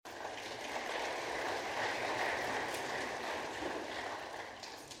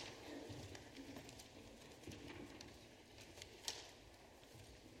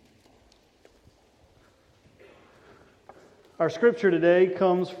Our scripture today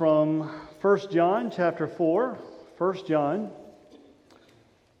comes from 1 John chapter 4. 1 John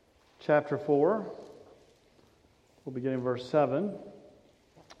chapter 4. We'll begin in verse 7.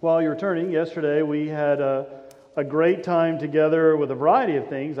 While you're turning, yesterday we had a great time together with a variety of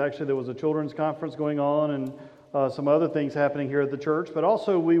things. Actually, there was a children's conference going on and some other things happening here at the church. But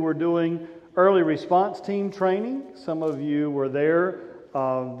also we were doing early response team training. Some of you were there.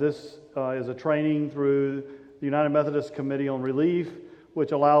 This is a training through the United Methodist Committee on Relief,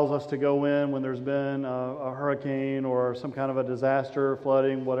 which allows us to go in when there's been a hurricane or some kind of a disaster,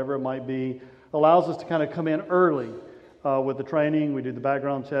 flooding, whatever it might be. Allows us to kind of come in early with the training. We do the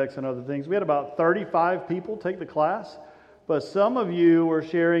background checks and other things. We had about 35 people take the class, but some of you were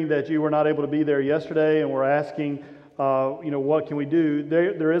sharing that you were not able to be there yesterday and were asking, what can we do?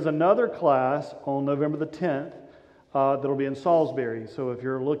 There is another class on November the 10th that'll be in Salisbury. So if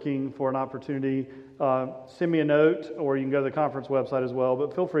you're looking for an opportunity, send me a note, or you can go to the conference website as well,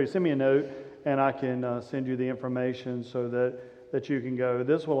 but feel free to send me a note and I can send you the information so that you can go.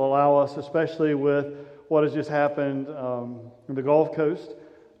 This will allow us, especially with what has just happened in the Gulf Coast,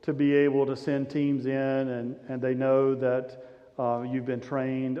 to be able to send teams in and they know that you've been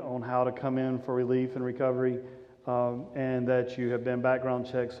trained on how to come in for relief and recovery and that you have been background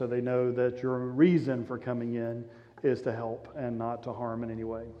checked, so they know that your reason for coming in is to help and not to harm in any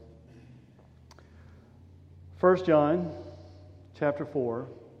way. 1 John chapter 4,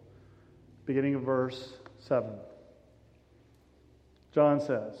 beginning of verse 7. John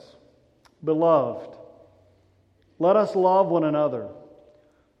says, "Beloved, let us love one another,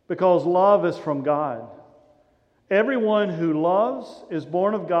 because love is from God. Everyone who loves is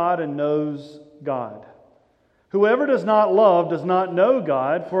born of God and knows God. Whoever does not love does not know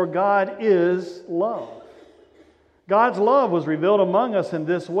God, for God is love. God's love was revealed among us in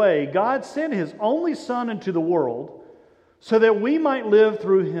this way. God sent His only Son into the world so that we might live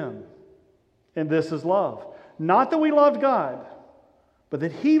through Him. And this is love. Not that we loved God, but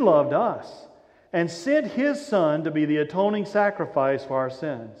that He loved us and sent His Son to be the atoning sacrifice for our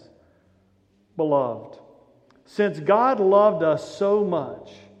sins. Beloved, since God loved us so much,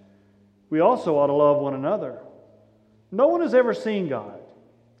 we also ought to love one another. No one has ever seen God.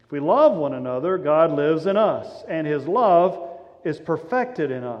 If we love one another, God lives in us, and His love is perfected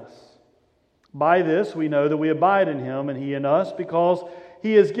in us. By this we know that we abide in Him and He in us, because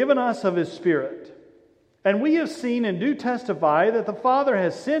He has given us of His Spirit. And we have seen and do testify that the Father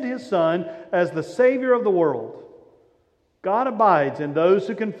has sent His Son as the Savior of the world. God abides in those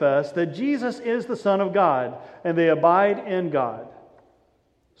who confess that Jesus is the Son of God, and they abide in God.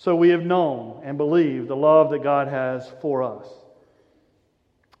 So we have known and believed the love that God has for us.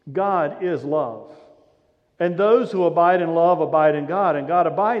 God is love, and those who abide in love abide in God, and God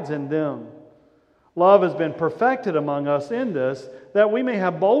abides in them. Love has been perfected among us in this, that we may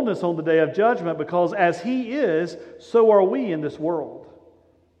have boldness on the day of judgment, because as He is, so are we in this world.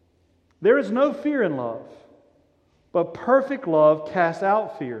 There is no fear in love, but perfect love casts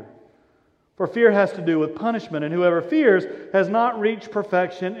out fear. For fear has to do with punishment, and whoever fears has not reached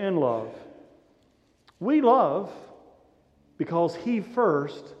perfection in love. We love because He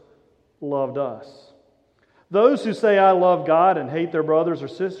first loved us. Those who say, "I love God," and hate their brothers or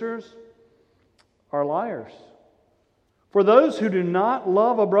sisters are liars. For those who do not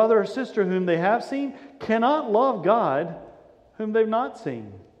love a brother or sister whom they have seen cannot love God whom they've not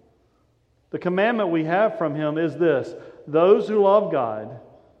seen. The commandment we have from Him is this: those who love God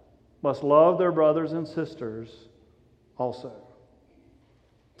must love their brothers and sisters also.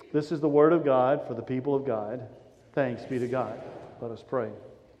 This is the word of God for the people of God. Thanks be to God. Let us pray.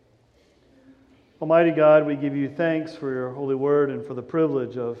 Almighty God, we give You thanks for Your holy word and for the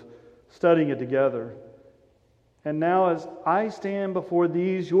privilege of studying it together. And now as I stand before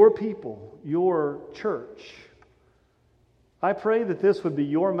these, Your people, Your church, I pray that this would be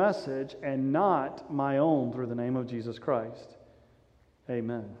Your message and not my own, through the name of Jesus Christ.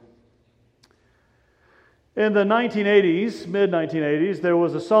 Amen. In the 1980s, mid-1980s, there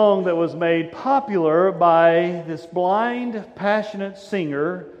was a song that was made popular by this blind, passionate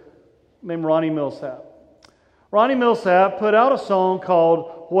singer named Ronnie Milsap. Ronnie Milsap put out a song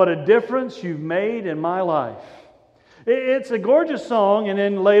called "What a Difference You've Made in My Life." It's a gorgeous song, and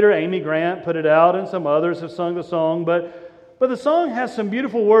then later Amy Grant put it out, and some others have sung the song, but the song has some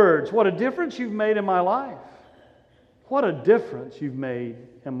beautiful words. What a difference you've made in my life. What a difference you've made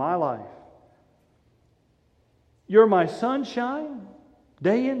in my life. You're my sunshine,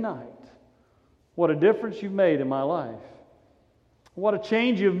 day and night. What a difference you've made in my life. What a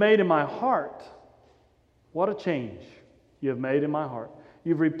change you've made in my heart. What a change you have made in my heart.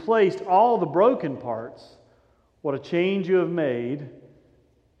 You've replaced all the broken parts What a change you have made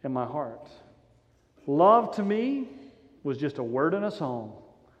in my heart. Love to me was just a word in a song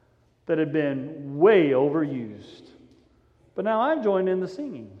that had been way overused. But now I've joined in the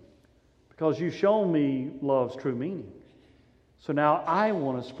singing because you've shown me love's true meaning. So now I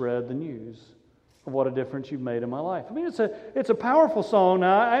want to spread the news of what a difference you've made in my life. I mean, it's a powerful song.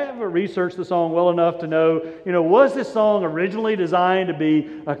 Now, I haven't researched the song well enough to know, was this song originally designed to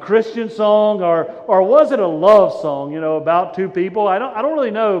be a Christian song or was it a love song, about two people? I don't really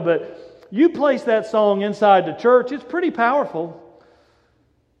know, but you place that song inside the church, it's pretty powerful.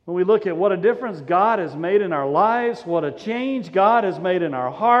 When we look at what a difference God has made in our lives, what a change God has made in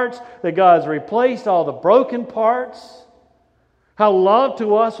our hearts, that God has replaced all the broken parts. How love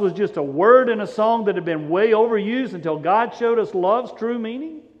to us was just a word in a song that had been way overused until God showed us love's true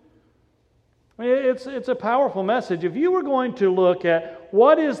meaning. I mean, it's a powerful message. If you were going to look at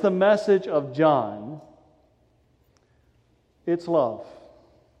what is the message of John, it's love.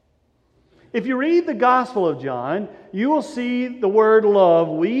 If you read the Gospel of John, you will see the word love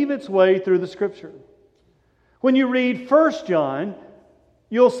weave its way through the Scripture. When you read 1 John,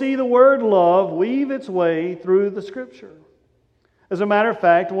 you'll see the word love weave its way through the Scripture. As a matter of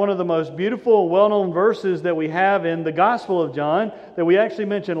fact, one of the most beautiful and well-known verses that we have in the Gospel of John that we actually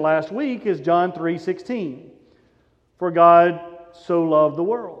mentioned last week is John 3:16. For God so loved the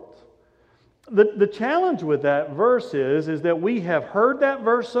world. The challenge with that verse is that we have heard that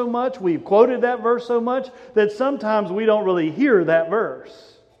verse so much, we've quoted that verse so much, that sometimes we don't really hear that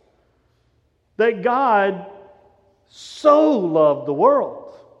verse. That God so loved the world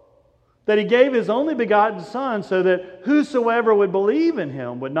that He gave His only begotten Son so that whosoever would believe in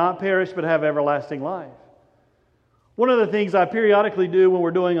Him would not perish but have everlasting life. One of the things I periodically do when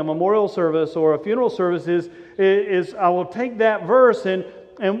we're doing a memorial service or a funeral service is I will take that verse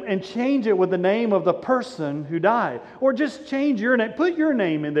and change it with the name of the person who died. Or just change your name. Put your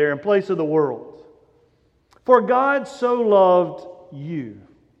name in there in place of the world. For God so loved you.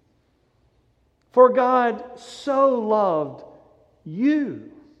 For God so loved you.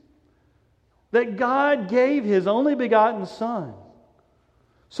 That God gave His only begotten Son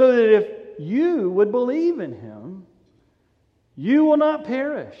so that if you would believe in Him, you will not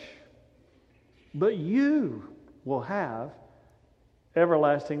perish, but you will have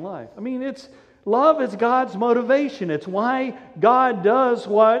everlasting life. I mean, love is God's motivation. It's why God does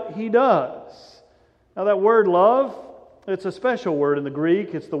what He does. Now that word love, it's a special word in the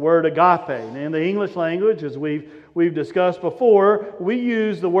Greek. It's the word agape. And in the English language, as we've discussed before, we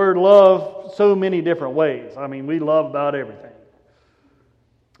use the word love so many different ways. I mean, we love about everything.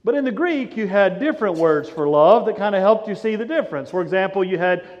 But in the Greek, you had different words for love that kind of helped you see the difference. For example, you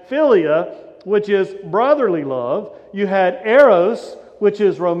had philia, which is brotherly love. You had eros, which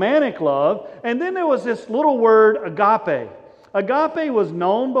is romantic love. And then there was this little word agape. Agape was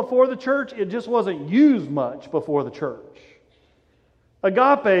known before the church. It just wasn't used much before the church.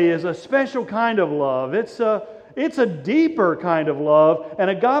 Agape is a special kind of love. It's a deeper kind of love. And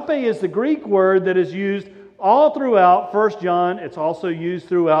agape is the Greek word that is used all throughout 1 John. It's also used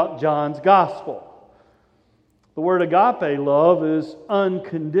throughout John's Gospel. The word agape love is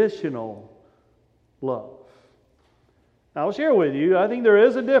unconditional love. Now, I'll share with you, I think there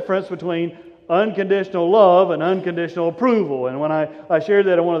is a difference between unconditional love and unconditional approval. And when I shared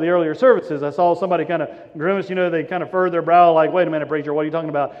that in one of the earlier services, I saw somebody kind of grimace, they kind of furrowed their brow like, wait a minute, preacher, what are you talking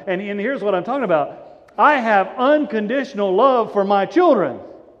about? And here's what I'm talking about. I have unconditional love for my children.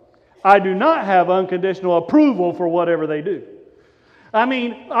 I do not have unconditional approval for whatever they do. I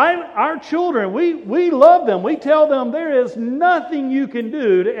mean, our children, we love them. We tell them there is nothing you can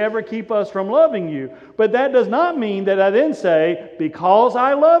do to ever keep us from loving you. But that does not mean that I then say, because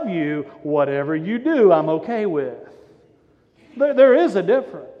I love you, whatever you do, I'm okay with. There is a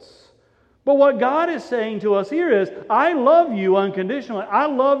difference. But what God is saying to us here is, I love you unconditionally. I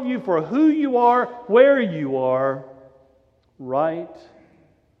love you for who you are, where you are, right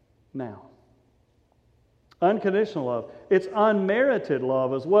now. Unconditional love. It's unmerited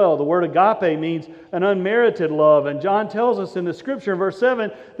love as well. The word agape means an unmerited love. And John tells us in the Scripture in verse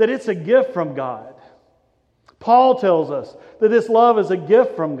 7 that it's a gift from God. Paul tells us that this love is a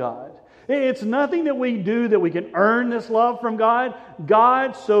gift from God. It's nothing that we do that we can earn this love from God.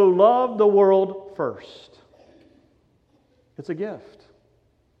 God so loved the world first. It's a gift.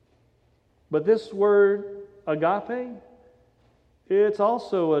 But this word agape, it's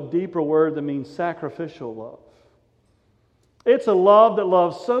also a deeper word that means sacrificial love. It's a love that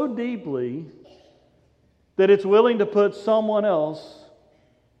loves so deeply that it's willing to put someone else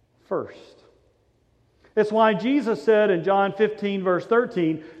first. It's why Jesus said in John 15, verse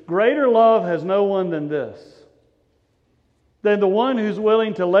 13, greater love has no one than this, than the one who's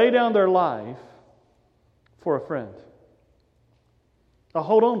willing to lay down their life for a friend. Now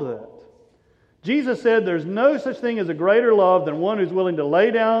hold on to that. Jesus said there's no such thing as a greater love than one who's willing to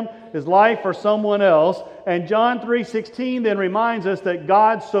lay down his life for someone else. And John 3:16 then reminds us that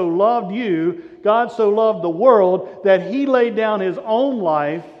God so loved you, God so loved the world, that He laid down His own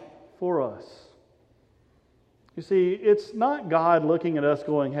life for us. You see, it's not God looking at us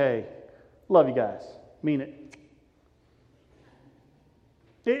going, hey, love you guys, mean it.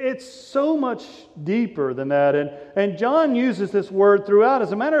 It's so much deeper than that. And John uses this word throughout.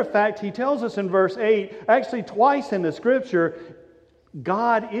 As a matter of fact, he tells us in verse 8, actually twice in the Scripture,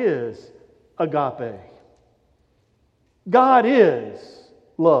 God is agape. God is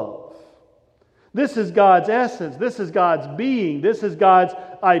love. This is God's essence. This is God's being. This is God's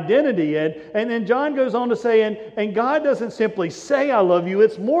identity. And then John goes on to say, and God doesn't simply say, I love you.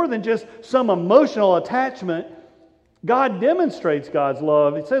 It's more than just some emotional attachment. God demonstrates God's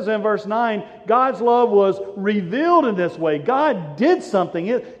love. It says in verse 9, God's love was revealed in this way. God did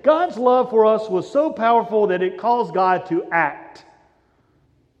something. God's love for us was so powerful that it caused God to act.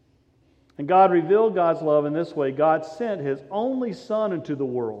 And God revealed God's love in this way. God sent His only Son into the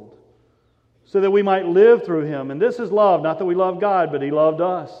world so that we might live through Him. And this is love, not that we love God, but He loved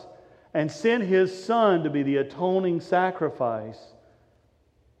us and sent His Son to be the atoning sacrifice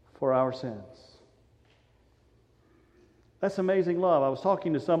for our sins. That's amazing love. I was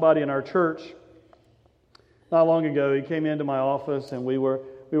talking to somebody in our church not long ago. He came into my office and we were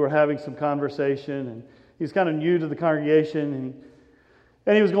having some conversation, and he's kind of new to the congregation,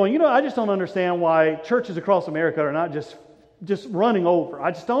 and he was going, I just don't understand why churches across America are not just running over.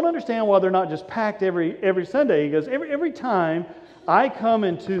 I just don't understand why they're not just packed every Sunday. He goes, every time I come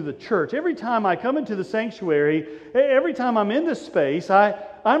into the church, every time I come into the sanctuary, every time I'm in this space,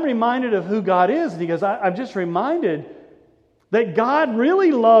 I'm reminded of who God is. And he goes, I'm just reminded that God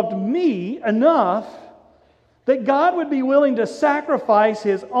really loved me enough that God would be willing to sacrifice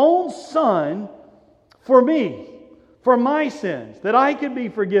His own Son for me, for my sins, that I could be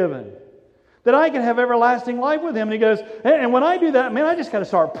forgiven, that I could have everlasting life with Him. And he goes, and when I do that, man, I just got to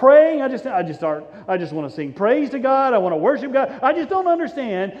start praying. I just want to sing praise to God. I want to worship God. I just don't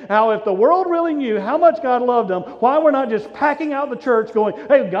understand how, if the world really knew how much God loved them, why we're not just packing out the church going,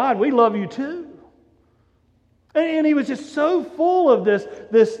 hey, God, we love you too. And he was just so full of this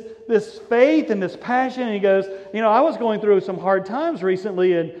faith and this passion. And he goes, I was going through some hard times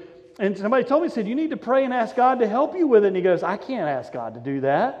recently, and somebody told me, said, you need to pray and ask God to help you with it. And he goes, I can't ask God to do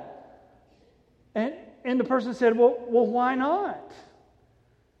that. And the person said, well, why not?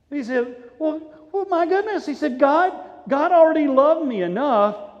 And he said, well, my goodness. He said, God already loved me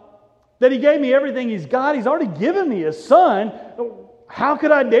enough that He gave me everything He's got. He's already given me His Son. How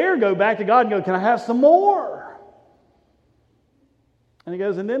could I dare go back to God and go, can I have some more? And he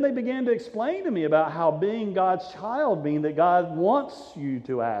goes, and then they began to explain to me about how being God's child means that God wants you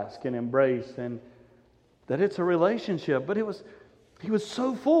to ask and embrace, and that it's a relationship. But he was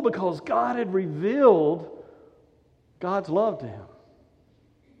so full because God had revealed God's love to him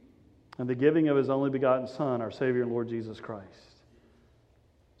and the giving of His only begotten Son, our Savior and Lord Jesus Christ.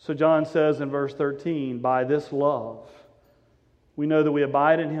 So John says in verse 13, by this love we know that we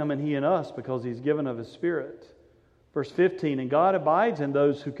abide in Him and He in us, because He's given of His Spirit. Verse 15, and God abides in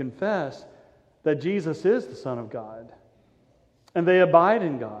those who confess that Jesus is the Son of God, and they abide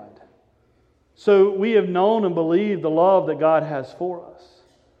in God. So we have known and believed the love that God has for us.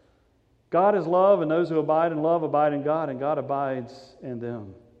 God is love, and those who abide in love abide in God, and God abides in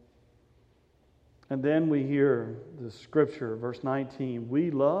them. And then we hear the Scripture, verse 19, we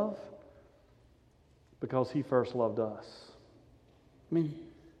love because He first loved us. I mean,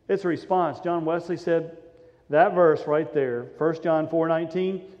 it's a response. John Wesley said, that verse right there, 1 John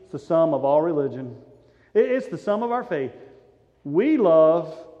 4:19, it's the sum of all religion. It's the sum of our faith. We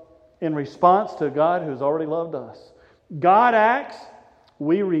love in response to God who's already loved us. God acts,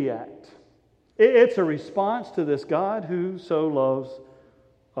 we react. It's a response to this God who so loves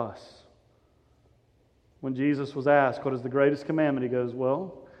us. When Jesus was asked, what is the greatest commandment? He goes,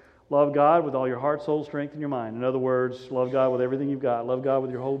 well, love God with all your heart, soul, strength, and your mind. In other words, love God with everything you've got. Love God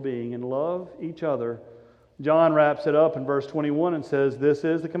with your whole being, and love each other. John wraps it up in verse 21 and says, this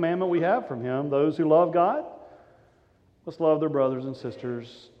is the commandment we have from Him. Those who love God must love their brothers and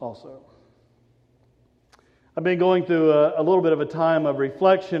sisters also. I've been going through a little bit of a time of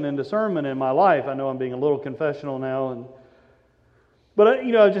reflection and discernment in my life. I know I'm being a little confessional now. But,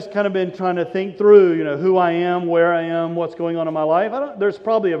 I've just kind of been trying to think through, who I am, where I am, what's going on in my life. There's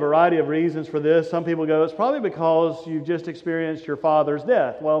probably a variety of reasons for this. Some people go, it's probably because you've just experienced your father's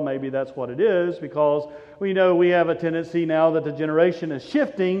death. Well, maybe that's what it is, because we know we have a tendency now that the generation is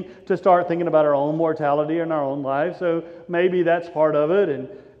shifting to start thinking about our own mortality and our own lives. So maybe that's part of it. And,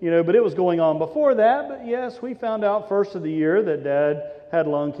 but it was going on before that. But yes, we found out first of the year that Dad had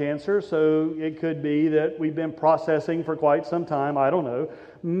lung cancer, so it could be that we've been processing for quite some time. I don't know.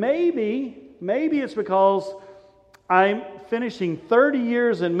 Maybe it's because I'm finishing 30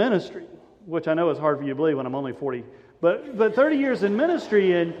 years in ministry, which I know is hard for you to believe when I'm only 40. But 30 years in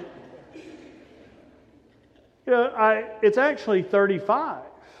ministry, and it's actually 35,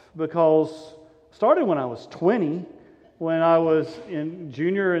 because started when I was 20. When I was in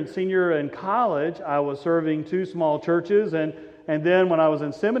junior and senior in college, I was serving 2 small churches, and then when I was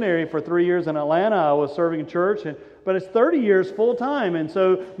in seminary for 3 years in Atlanta, I was serving in church. But it's 30 years full time. And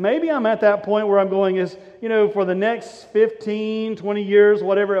so maybe I'm at that point where I'm going is, for the next 15, 20 years,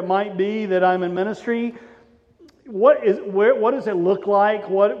 whatever it might be that I'm in ministry, what does it look like?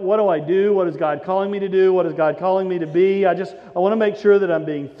 What do I do? What is God calling me to do? What is God calling me to be? I want to make sure that I'm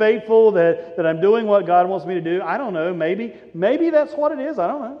being faithful, that I'm doing what God wants me to do. I don't know. Maybe that's what it is. I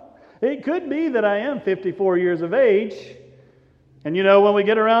don't know. It could be that I am 54 years of age. And when we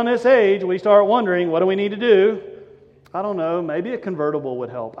get around this age, we start wondering, what do we need to do? I don't know. Maybe a convertible would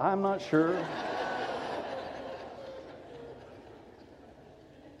help. I'm not sure.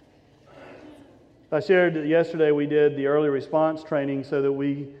 I shared that yesterday we did the early response training so that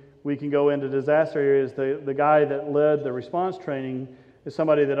we can go into disaster areas. The guy that led the response training is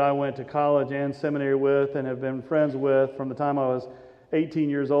somebody that I went to college and seminary with and have been friends with from the time I was 18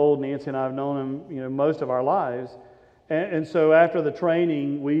 years old. Nancy and I have known him, most of our lives. And so after the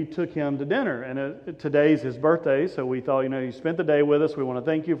training, we took him to dinner. And today's his birthday, so we thought, you spent the day with us. We want to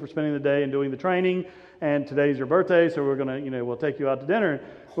thank you for spending the day and doing the training. And today's your birthday, so we're going to, we'll take you out to dinner.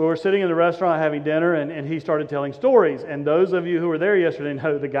 We were sitting in the restaurant having dinner, and he started telling stories. And those of you who were there yesterday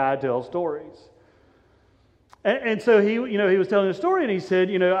know the guy tells stories. And so he was telling a story, and he said,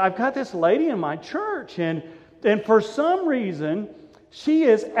 I've got this lady in my church, and for some reason, she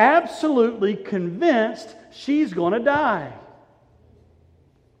is absolutely convinced she's going to die.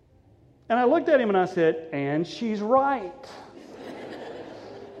 And I looked at him and I said, and she's right.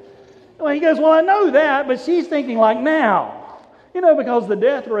 Well, he goes, well, I know that, but she's thinking like now. Because the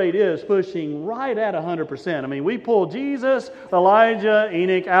death rate is pushing right at 100%. I mean, we pulled Jesus, Elijah,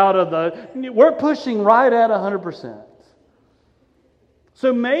 Enoch out of we're pushing right at 100%.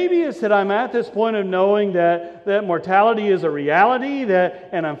 So maybe it's that I'm at this point of knowing that mortality is a reality,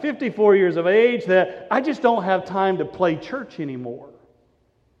 and I'm 54 years of age, that I just don't have time to play church anymore.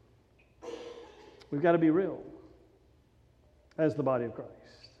 We've got to be real as the body of Christ,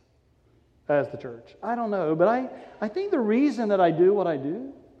 as the church. I don't know, but I think the reason that I do what I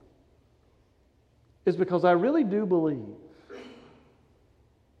do is because I really do believe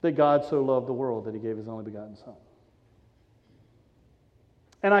that God so loved the world that He gave His only begotten Son.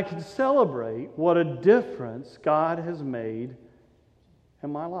 And I can celebrate what a difference God has made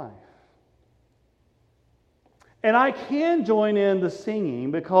in my life. And I can join in the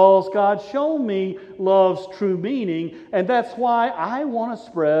singing because God's shown me love's true meaning, and that's why I want to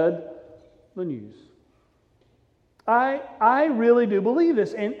spread the news. I really do believe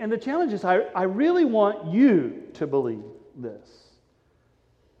this, and the challenge is I really want you to believe this.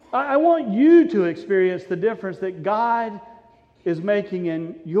 I want you to experience the difference that God is making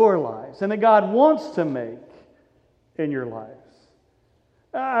in your lives and that God wants to make in your lives.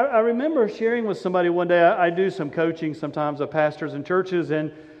 I remember sharing with somebody one day. I do some coaching sometimes of pastors and churches,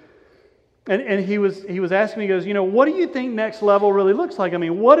 and he was asking me, he goes, what do you think next level really looks like? I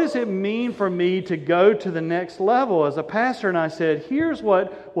mean, what does it mean for me to go to the next level as a pastor? And I said, here's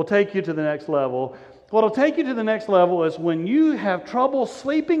what will take you to the next level. What will take you to the next level is when you have trouble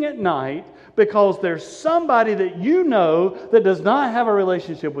sleeping at night because there's somebody that you know that does not have a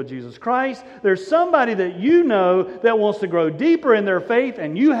relationship with Jesus Christ. There's somebody that you know that wants to grow deeper in their faith,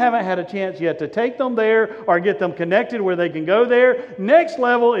 and you haven't had a chance yet to take them there or get them connected where they can go there. Next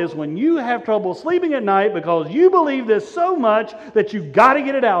level is when you have trouble sleeping at night because you believe this so much that you've got to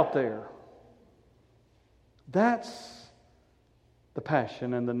get it out there. That's the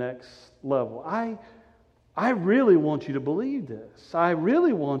passion and the next level. I really want you to believe this. I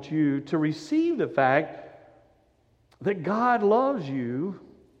really want you to receive the fact that God loves you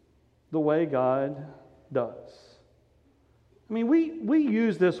the way God does. I mean, we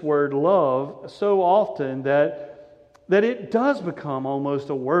use this word love so often that it does become almost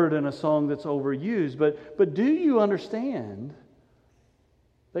a word in a song that's overused. But do you understand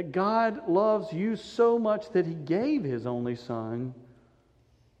That God loves you so much that He gave His only Son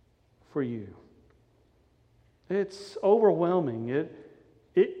for you. It's overwhelming.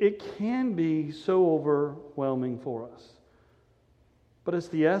 It can be so overwhelming for us. But it's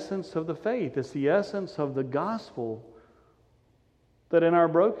the essence of the faith. It's the essence of the gospel that in our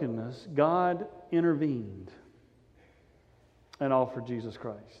brokenness, God intervened and offered Jesus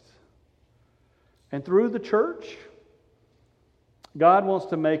Christ. And through the church, God wants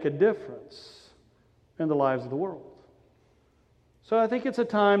to make a difference in the lives of the world. So I think it's a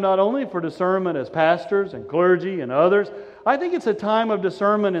time not only for discernment as pastors and clergy and others, I think it's a time of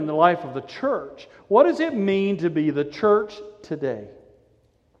discernment in the life of the church. What does it mean to be the church today?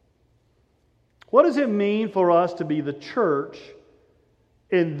 What does it mean for us to be the church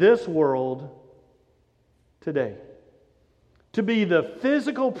in this world today? To be the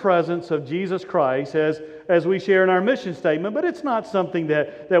physical presence of Jesus Christ as we share in our mission statement, but it's not something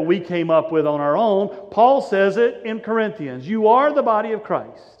that we came up with on our own. Paul says it in Corinthians. You are the body of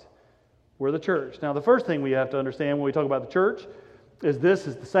Christ. We're the church. Now, the first thing we have to understand when we talk about the church is this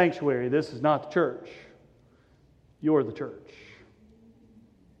is the sanctuary. This is not the church. You're the church.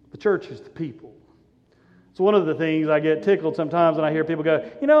 The church is the people. So one of the things I get tickled sometimes when I hear people go,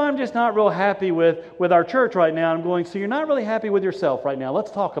 I'm just not real happy with our church right now. I'm going, so you're not really happy with yourself right now.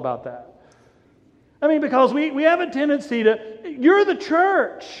 Let's talk about that. Because we have a tendency you're the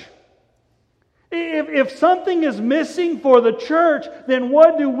church. If something is missing for the church, then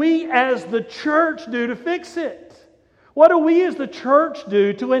what do we as the church do to fix it? What do we as the church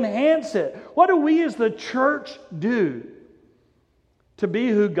do to enhance it? What do we as the church do to be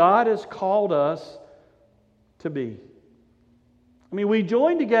who God has called us to be? We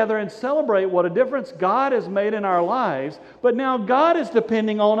join together and celebrate what a difference God has made in our lives, but now God is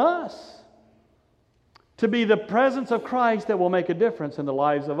depending on us to be the presence of Christ that will make a difference in the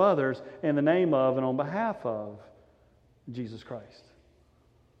lives of others in the name of and on behalf of Jesus Christ.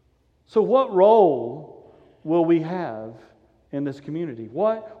 So what role will we have in this community?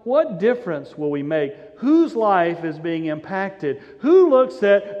 What difference will we make? Whose life is being impacted? Who looks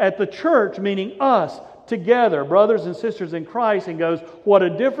at the church, meaning us, together, brothers and sisters in Christ, and goes, what a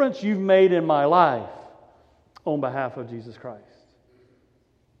difference you've made in my life on behalf of Jesus Christ.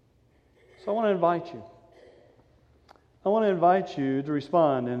 So I want to invite you. I want to invite you to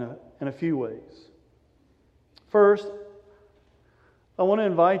respond in a few ways. First, I want to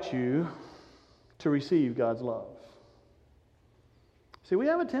invite you to receive God's love. See, we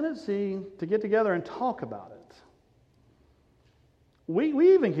have a tendency to get together and talk about it.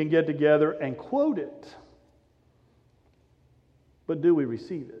 We even can get together and quote it. But do we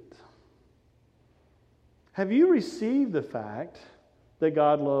receive it? Have you received the fact that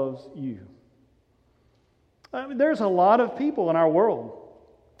God loves you? There's a lot of people in our world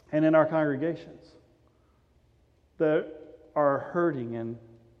and in our congregations that are hurting and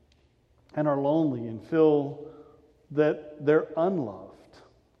are lonely and feel that they're unloved.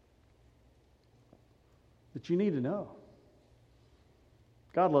 But you need to know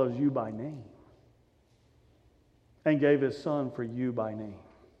God loves you by name and gave His Son for you by name.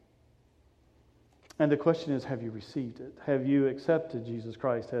 And the question is, have you received it? Have you accepted Jesus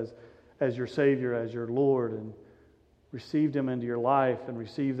Christ as your Savior, as your Lord, and received Him into your life and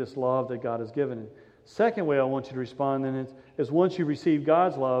received this love that God has given? Second way I want you to respond then is once you receive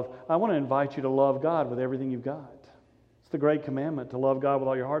God's love, I want to invite you to love God with everything you've got. It's the great commandment to love God with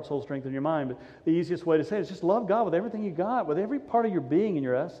all your heart, soul, strength, and your mind. But the easiest way to say it is just love God with everything you got, with every part of your being and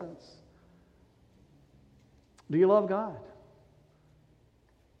your essence. Do you love God?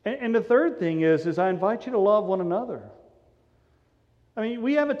 And the third thing is I invite you to love one another.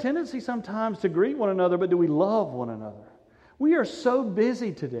 We have a tendency sometimes to greet one another, but do we love one another? We are so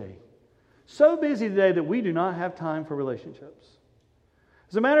busy today that we do not have time for relationships.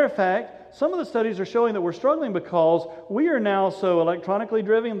 As a matter of fact, some of the studies are showing that we're struggling because we are now so electronically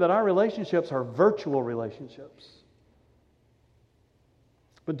driven that our relationships are virtual relationships.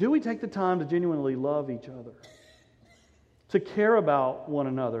 But do we take the time to genuinely love each other? To care about one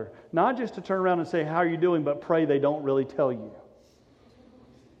another? Not just to turn around and say, how are you doing, but pray they don't really tell you.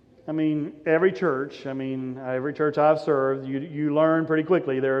 Every church I've served, you learn pretty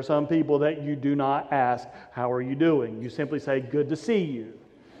quickly there are some people that you do not ask, how are you doing? You simply say, good to see you.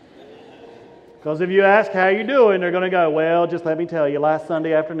 Because if you ask how you doing, they're going to go, well, just let me tell you, last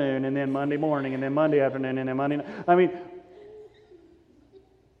Sunday afternoon, and then Monday morning, and then Monday afternoon, and then Monday night.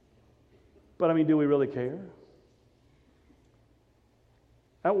 But do we really care?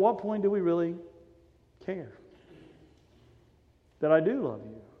 At what point do we really care that I do love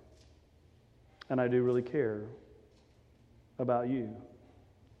you and I do really care about you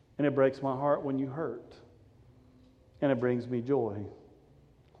And it breaks my heart when you hurt. And it brings me joy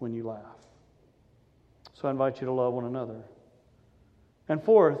when you laugh. So I invite you to love one another. And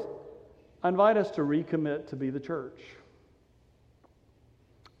fourth, I invite us to recommit to be the church.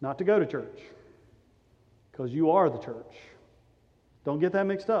 Not to go to church, because you are the church. Don't get that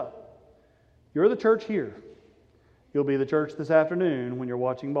mixed up. You're the church here. You'll be the church this afternoon when you're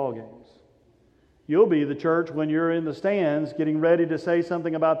watching ball games. You'll be the church when you're in the stands getting ready to say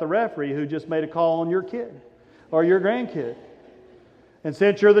something about the referee who just made a call on your kid or your grandkid. And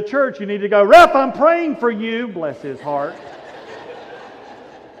since you're the church, you need to go, "Ref, I'm praying for you." Bless his heart.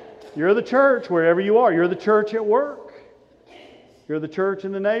 You're the church wherever you are. You're the church at work. You're the church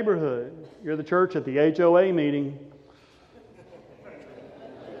in the neighborhood. You're the church at the HOA meeting.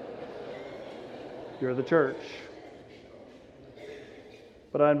 You're the church.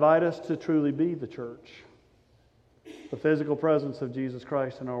 But I invite us to truly be the church. The physical presence of Jesus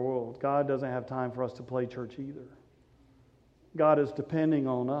Christ in our world. God doesn't have time for us to play church either. God is depending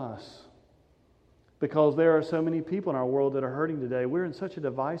on us. Because there are so many people in our world that are hurting today. We're in such a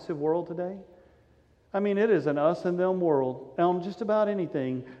divisive world today. I mean, it is an us and them world on just about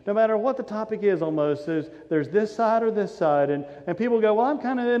anything. No matter what the topic is almost, there's this side or this side. And people go, "Well, I'm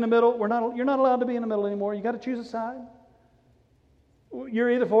kind of in the middle." You're not allowed to be in the middle anymore. You got to choose a side. You're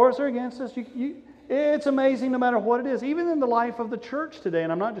either for us or against us. It's amazing no matter what it is. Even in the life of the church today,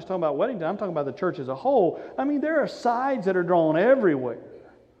 and I'm not just talking about Weddington, I'm talking about the church as a whole. I mean, there are sides that are drawn everywhere.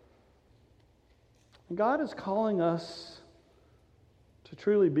 And God is calling us to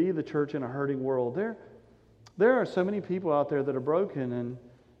truly be the church in a hurting world. There are so many people out there that are broken, and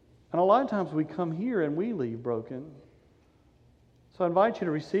a lot of times we come here and we leave broken. So I invite you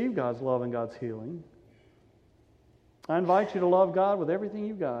to receive God's love and God's healing. I invite you to love God with everything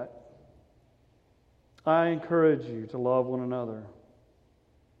you've got. I encourage you to love one another.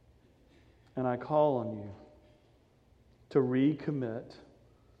 And I call on you to recommit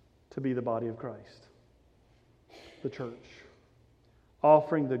to be the body of Christ, the church,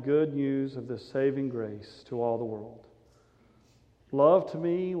 offering the good news of this saving grace to all the world. Love to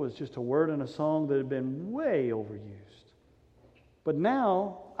me was just a word in a song that had been way overused. But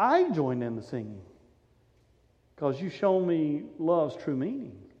now I join in the singing because you show me love's true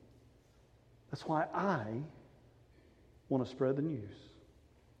meaning. That's why I want to spread the news.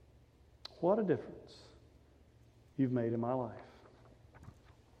 What a difference you've made in my life.